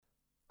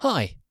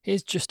Hi,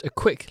 here's just a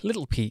quick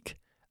little peek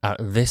at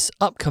this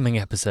upcoming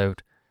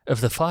episode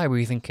of the Fire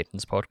Breathing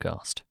Kittens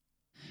podcast.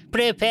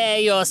 Prepare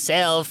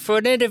yourself for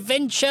an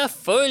adventure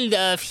full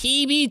of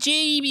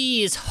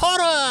heebie-jeebies,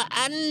 horror,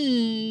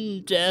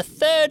 and a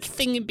third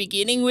thing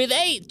beginning with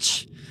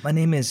H. My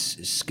name is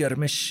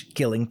Skirmish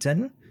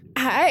Killington.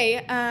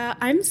 Hi,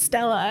 I'm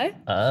Stella.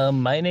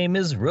 My name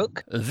is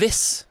Rook.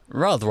 This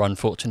rather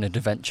unfortunate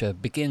adventure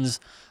begins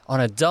on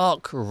a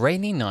dark,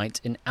 rainy night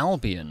in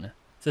Albion.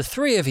 The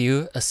three of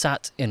you are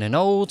sat in an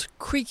old,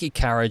 creaky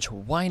carriage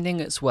winding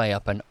its way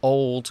up an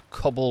old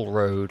cobble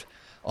road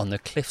on the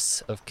cliffs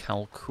of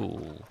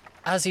Calcool.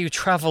 As you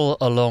travel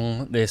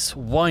along this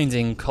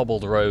winding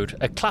cobbled road,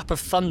 a clap of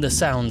thunder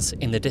sounds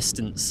in the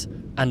distance,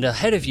 and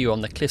ahead of you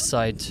on the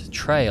cliffside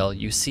trail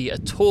you see a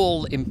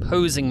tall,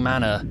 imposing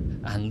manor,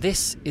 and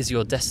this is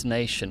your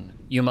destination.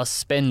 You must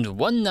spend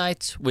one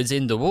night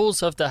within the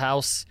walls of the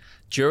house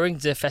during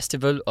the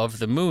Festival of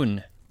the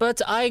Moon. But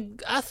I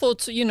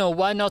thought,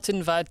 why not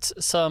invite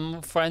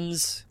some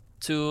friends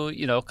to,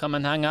 come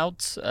and hang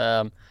out?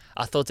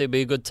 I thought it'd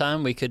be a good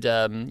time. We could,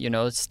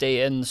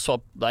 stay in,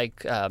 swap,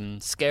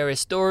 scary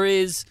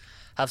stories,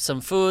 have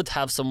some food,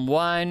 have some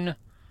wine.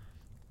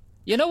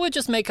 We'll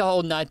just make a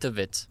whole night of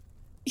it.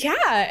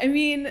 Yeah, I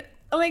mean,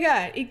 oh my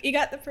god, you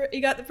got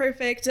the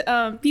perfect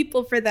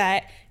people for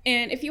that.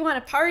 And if you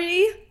want to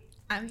party,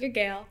 I'm your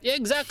gal. Yeah,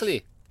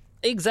 exactly.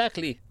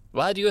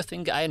 Why do you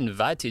think I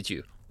invited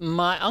you?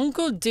 My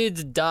uncle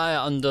did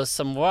die under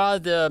some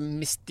rather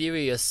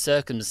mysterious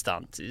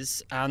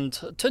circumstances, and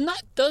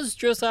tonight does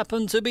just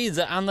happen to be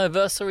the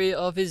anniversary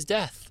of his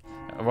death.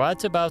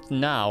 Right about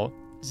now,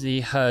 he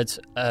heard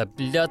a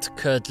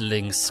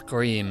blood-curdling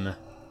scream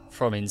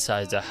from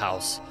inside the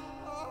house.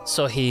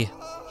 So he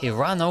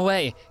ran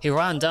away. He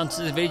ran down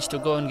to the village to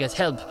go and get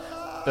help.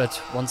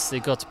 But once they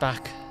got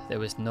back, there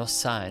was no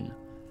sign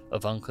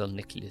of Uncle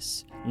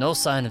Nicholas. No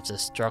sign of the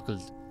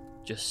struggle.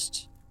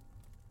 Just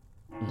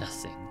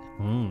nothing.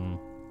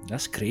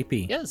 That's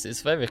creepy. Yes,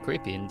 it's very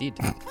creepy indeed.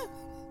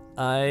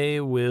 I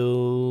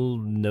will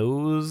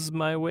nose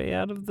my way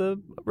out of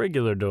the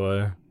regular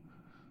door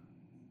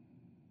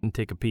and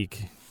take a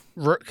peek.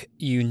 Rook,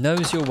 you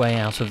nose your way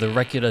out of the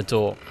regular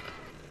door,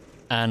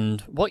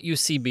 and what you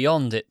see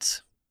beyond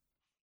it,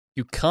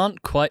 you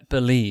can't quite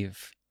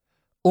believe.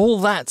 All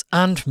that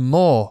and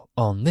more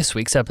on this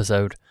week's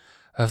episode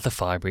of the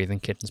Fire Breathing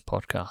Kittens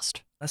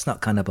podcast. That's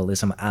not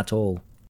cannibalism at all.